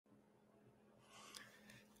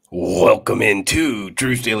Welcome into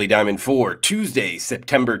Drew's Daily Diamond for Tuesday,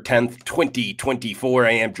 September 10th, 2024.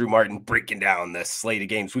 I am Drew Martin breaking down the slate of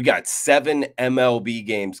games. We got 7 MLB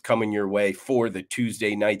games coming your way for the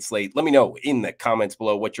Tuesday night slate. Let me know in the comments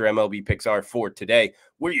below what your MLB picks are for today,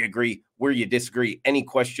 where you agree, where you disagree. Any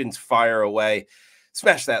questions, fire away.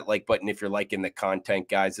 Smash that like button if you're liking the content,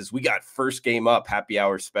 guys. As we got first game up, happy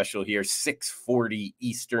hour special here, 6:40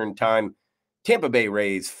 Eastern time. Tampa Bay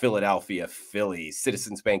Rays, Philadelphia Phillies,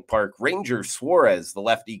 Citizens Bank Park, Ranger Suarez, the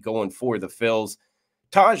lefty going for the Phils,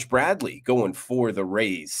 Taj Bradley going for the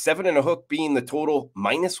Rays, 7.5 being the total,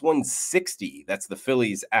 -160. That's the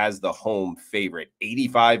Phillies as the home favorite.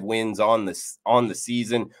 85 wins on the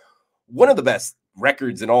season. One of the best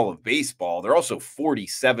records in all of baseball. They're also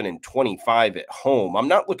 47-25 at home. I'm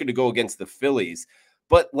not looking to go against the Phillies,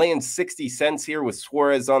 but laying 60 cents here with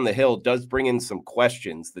Suarez on the hill does bring in some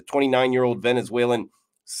questions. The 29-year-old Venezuelan,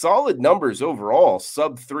 solid numbers overall,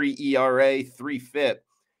 sub-3 ERA, 3 FIP,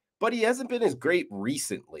 but he hasn't been as great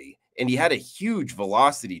recently, and he had a huge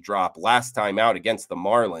velocity drop last time out against the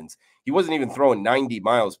Marlins. He wasn't even throwing 90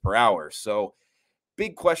 miles per hour, so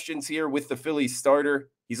big questions here with the Phillies starter.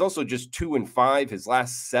 He's also just 2-5 his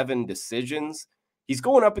last 7 decisions. He's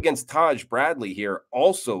going up against Taj Bradley here.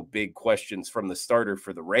 Also big questions from the starter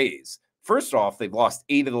for the Rays. First off, they've lost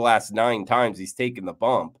 8 of the last 9 times he's taken the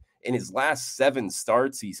bump. In his last 7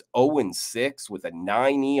 starts, he's 0-6 with a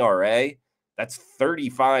 9 ERA. That's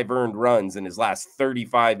 35 earned runs in his last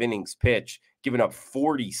 35 innings pitched, giving up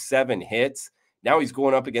 47 hits. Now he's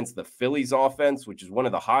going up against the Phillies offense, which is one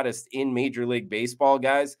of the hottest in Major League Baseball,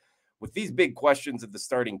 guys. With these big questions at the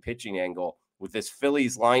starting pitching angle, with this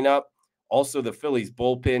Phillies lineup, also the Phillies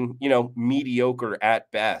bullpen, mediocre at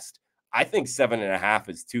best. I think 7.5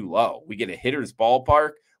 is too low. We get a hitter's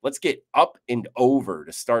ballpark. Let's get up and over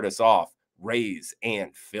to start us off. Rays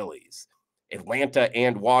and Phillies. Atlanta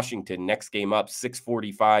and Washington, next game up,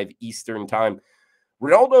 6:45 Eastern time.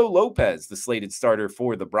 Ronaldo Lopez, the slated starter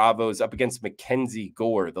for the Bravos, up against Mackenzie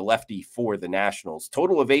Gore, the lefty for the Nationals.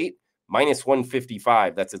 Total of 8,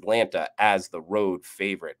 -155. That's Atlanta as the road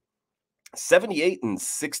favorite.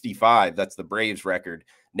 78-65. That's the Braves record.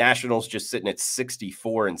 Nationals just sitting at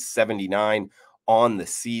 64-79 on the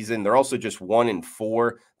season. They're also just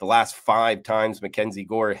 1-4 the last 5 times Mackenzie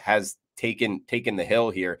Gore has taken the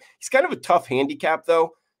hill here. He's kind of a tough handicap,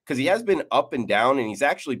 though, because he has been up and down, and he's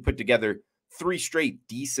actually put together 3 straight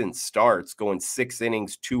decent starts, going 6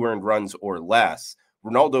 innings, 2 earned runs or less.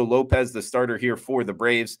 Ronaldo Lopez, the starter here for the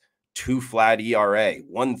Braves, 2 flat ERA,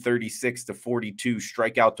 136-42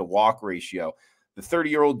 strikeout to walk ratio. The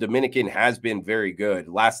 30-year-old Dominican has been very good.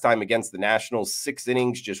 Last time against the Nationals, 6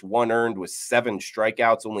 innings, just 1 earned with 7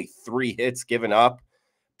 strikeouts, only 3 hits given up.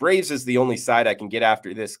 Braves is the only side I can get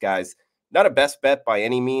after this, guys. Not a best bet by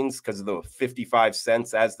any means because of the 55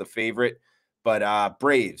 cents as the favorite, but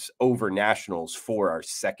Braves over Nationals for our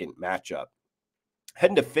second matchup.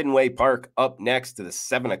 Heading to Fenway Park up next to the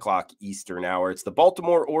 7 o'clock Eastern hour. It's the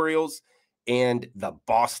Baltimore Orioles and the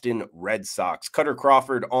Boston Red Sox. Cutter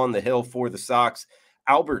Crawford on the hill for the Sox.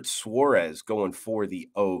 Albert Suarez going for the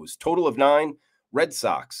O's. Total of 9. Red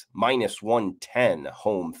Sox -110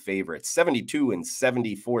 home favorites.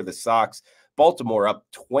 72-70 for the Sox. Baltimore up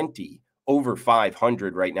 20 over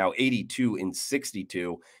 500 right now.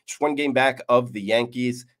 82-62. Just 1 game back of the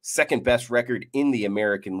Yankees. Second best record in the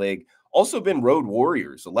American League. Also been road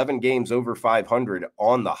warriors, 11 games over 500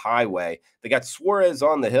 on the highway. They got Suarez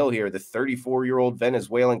on the hill here, the 34-year-old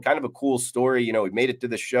Venezuelan. Kind of a cool story. He made it to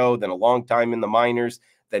the show, then a long time in the minors,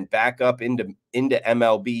 then back up into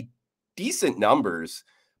MLB. Decent numbers,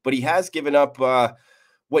 but he has given up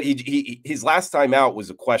his last time out was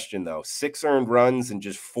a question, though. 6 earned runs in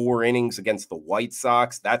just 4 innings against the White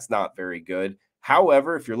Sox. That's not very good.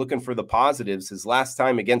 However, if you're looking for the positives, his last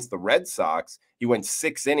time against the Red Sox, he went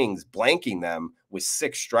 6 innings, blanking them with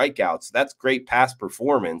 6 strikeouts. That's great past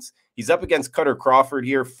performance. He's up against Cutter Crawford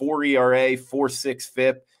here, 4 ERA, 4.6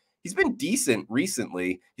 FIP. He's been decent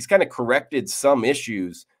recently. He's kind of corrected some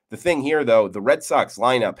issues. The thing here, though, the Red Sox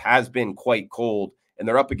lineup has been quite cold, and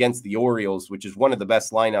they're up against the Orioles, which is one of the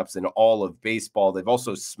best lineups in all of baseball. They've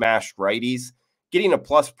also smashed righties. Getting a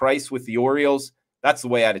plus price with the Orioles, that's the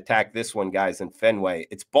way I'd attack this one, guys, in Fenway.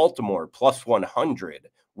 It's Baltimore +100.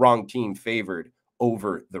 Wrong team favored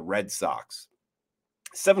over the Red Sox.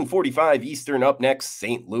 7:45 Eastern up next,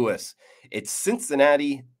 St. Louis. It's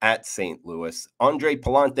Cincinnati at St. Louis. Andre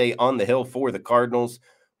Palante on the hill for the Cardinals.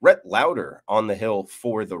 Rhett Lauder on the hill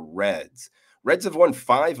for the Reds. Reds have won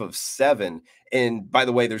 5 of 7. And by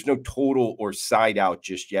the way, there's no total or side out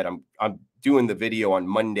just yet. I'm doing the video on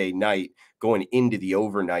Monday night, going into the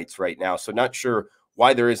overnights right now. So not sure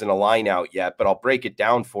why there isn't a line out yet, but I'll break it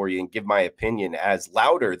down for you and give my opinion. As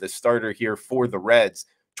Louder, the starter here for the Reds,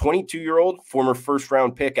 22-year-old, former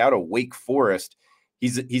first-round pick out of Wake Forest.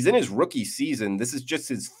 He's in his rookie season. This is just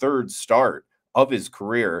his third start of his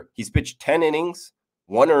career. He's pitched 10 innings,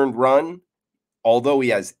 1 earned run, although he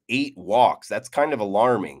has 8 walks. That's kind of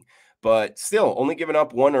alarming. But still, only giving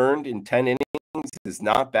up 1 earned in 10 innings is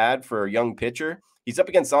not bad for a young pitcher. He's up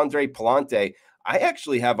against Andre Palante. I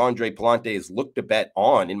actually have Andre Palante as look to bet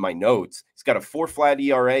on in my notes. He's got a 4 flat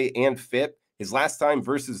ERA and FIP. His last time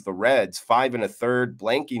versus the Reds, 5 1/3,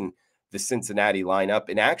 blanking the Cincinnati lineup.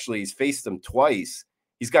 And actually, he's faced them twice.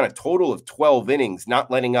 He's got a total of 12 innings, not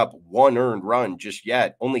letting up 1 earned run just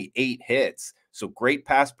yet, only 8 hits. So great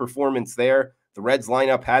pass performance there. The Reds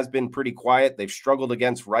lineup has been pretty quiet. They've struggled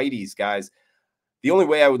against righties, guys. The only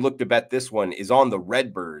way I would look to bet this one is on the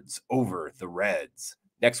Redbirds over the Reds.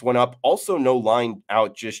 Next one up, also no line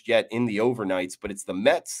out just yet in the overnights, but it's the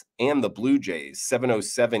Mets and the Blue Jays,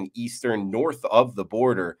 7:07 Eastern, north of the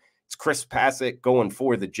border. It's Chris Passett going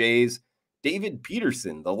for the Jays. David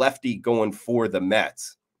Peterson, the lefty, going for the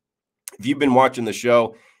Mets. If you've been watching the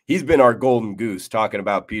show, he's been our golden goose talking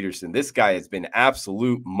about Peterson. This guy has been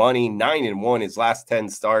absolute money, 9-1 his last 10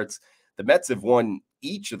 starts. The Mets have won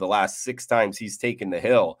each of the last 6 times he's taken the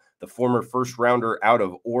hill. The former first rounder out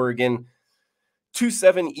of Oregon,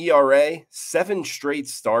 2.7 ERA, 7 straight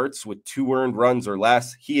starts with 2 earned runs or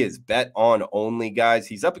less. He is bet on only, guys.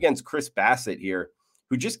 He's up against Chris Bassett here,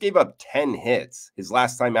 who just gave up 10 hits his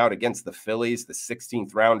last time out against the Phillies, the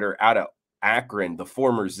 16th rounder out of Akron, the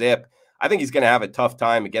former Zip. I think he's going to have a tough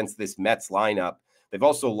time against this Mets lineup. They've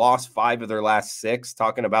also lost 5 of their last 6.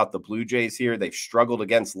 Talking about the Blue Jays here, they've struggled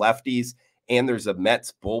against lefties, and there's a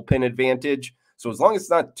Mets bullpen advantage. So as long as it's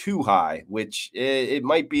not too high, which it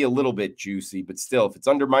might be a little bit juicy, but still, if it's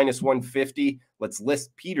under -150, let's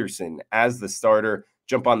list Peterson as the starter.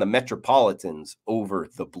 Jump on the Metropolitans over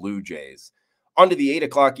the Blue Jays. On to the 8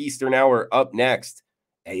 o'clock Eastern hour up next.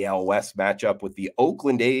 AL West matchup with the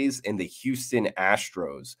Oakland A's and the Houston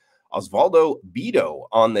Astros. Osvaldo Bido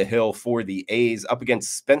on the hill for the A's up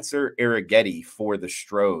against Spencer Arrighetti for the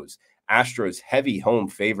Stros. Astros heavy home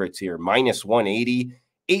favorites here, -180,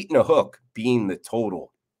 8 and a hook being the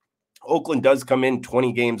total. Oakland does come in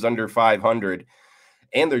 20 games under 500,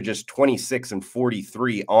 and they're just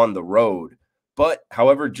 26-43 on the road. But,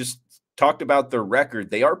 however, just talked about their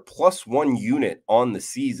record, they are +1 unit on the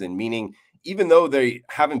season, meaning even though they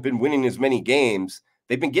haven't been winning as many games,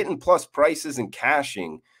 they've been getting plus prices and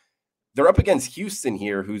cashing. They're up against Houston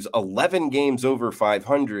here, who's 11 games over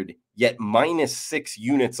 500, yet -6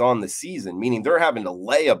 units on the season, meaning they're having to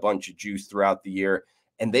lay a bunch of juice throughout the year,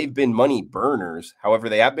 and they've been money burners. However,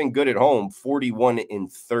 they have been good at home,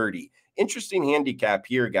 41-30. Interesting handicap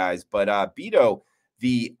here, guys, but Bido,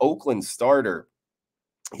 the Oakland starter,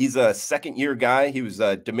 he's a second-year guy. He was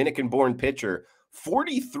a Dominican-born pitcher,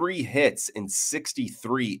 43 hits in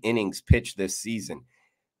 63 innings pitched this season.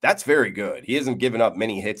 That's very good. He hasn't given up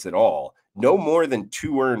many hits at all. No more than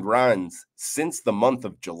 2 earned runs since the month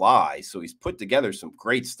of July. So he's put together some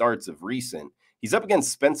great starts of recent. He's up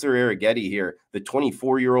against Spencer Arrighetti here, the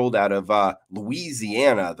 24-year-old out of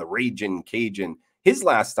Louisiana, the Ragin' Cajun. His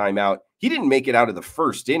last time out, he didn't make it out of the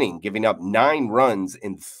first inning, giving up 9 runs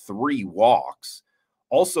and 3 walks.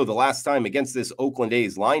 Also, the last time against this Oakland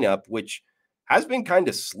A's lineup, which has been kind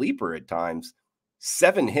of sleeper at times,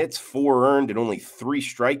 7 hits, 4 earned, and only 3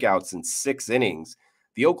 strikeouts in 6 innings.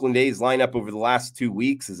 The Oakland A's lineup over the last 2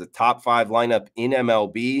 weeks is a top 5 lineup in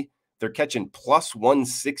MLB. They're catching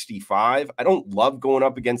 +165. I don't love going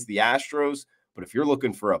up against the Astros, but if you're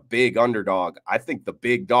looking for a big underdog, I think the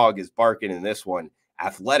big dog is barking in this one.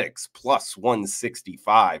 Athletics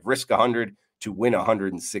 +165. Risk 100 to win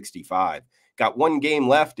 165. Got 1 game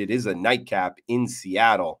left. It is a nightcap in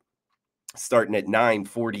Seattle, starting at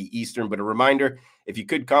 9:40 Eastern. But a reminder, if you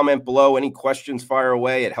could comment below, any questions, fire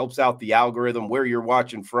away. It helps out the algorithm, where you're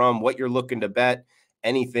watching from, what you're looking to bet.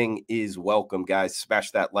 Anything is welcome, guys. Smash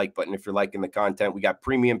that like button if you're liking the content. We got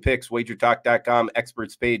premium picks, wagertalk.com,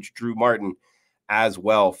 experts page, Drew Martin as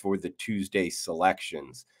well for the Tuesday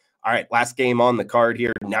selections. All right, last game on the card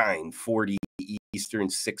here, 9:40 Eastern,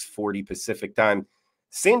 6:40 Pacific time.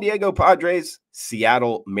 San Diego Padres,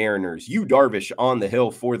 Seattle Mariners. Yu Darvish on the hill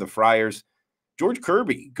for the Friars. George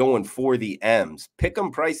Kirby going for the M's.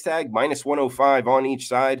 Pick'em price tag, -105 on each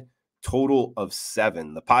side. Total of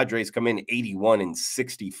 7. The Padres come in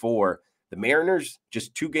 81-64. The Mariners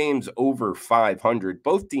just 2 games over 500.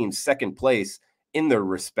 Both teams second place in their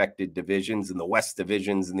respected divisions, in the West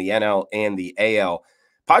divisions, in the NL and the AL.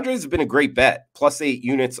 Padres have been a great bet. +8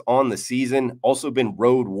 units on the season. Also been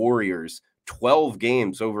road warriors. 12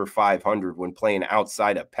 games over 500 when playing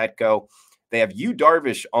outside of Petco. They have Yu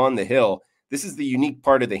Darvish on the hill. This is the unique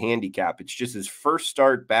part of the handicap. It's just his first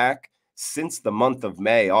start back since the month of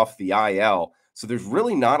May off the IL. So there's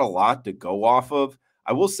really not a lot to go off of.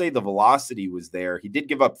 I will say the velocity was there. He did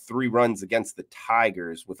give up 3 runs against the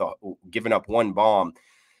Tigers with giving up 1 bomb.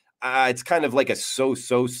 It's kind of like a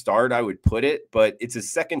so-so start, I would put it, but it's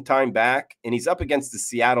his second time back, and he's up against the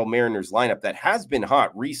Seattle Mariners lineup that has been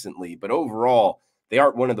hot recently, but overall, they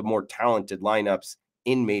aren't one of the more talented lineups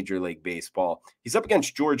in Major League Baseball. He's up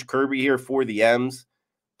against George Kirby here for the M's.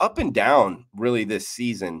 Up and down, really, this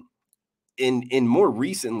season. In more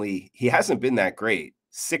recently, he hasn't been that great.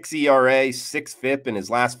 6 ERA, 6 FIP in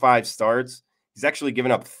his last 5 starts. He's actually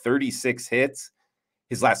given up 36 hits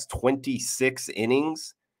his last 26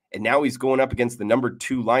 innings. And now he's going up against the number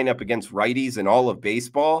 2 lineup against righties in all of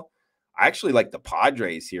baseball. I actually like the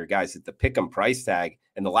Padres here, guys, at the pick'em price tag.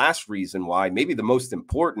 And the last reason why, maybe the most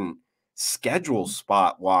important, schedule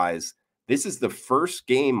spot-wise, this is the first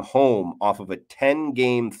game home off of a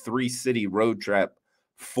 10-game 3-city road trip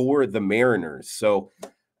for the Mariners. So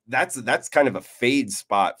that's kind of a fade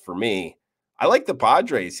spot for me. I like the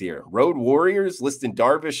Padres here. Road Warriors listing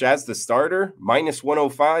Darvish as the starter,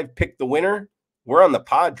 -105, pick the winner. We're on the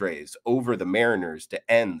Padres over the Mariners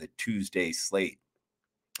to end the Tuesday slate.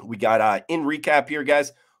 We got, in recap here,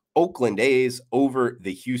 guys, Oakland A's over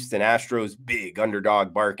the Houston Astros, big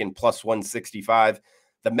underdog barking, +165.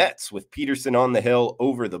 The Mets with Peterson on the hill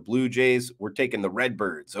over the Blue Jays. We're taking the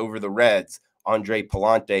Redbirds over the Reds. Andre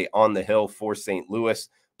Palante on the hill for St. Louis.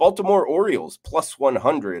 Baltimore Orioles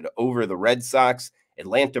 +100 over the Red Sox.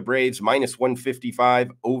 Atlanta Braves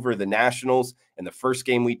 -155 over the Nationals. And the first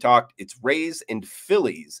game we talked, it's Rays and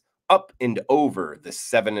Phillies up and over the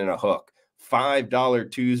 7.5. $5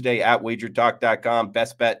 Tuesday at wagertalk.com.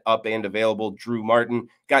 Best bet up and available. Drew Martin.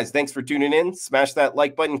 Guys, thanks for tuning in. Smash that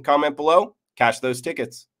like button, comment below. Cash those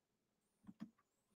tickets.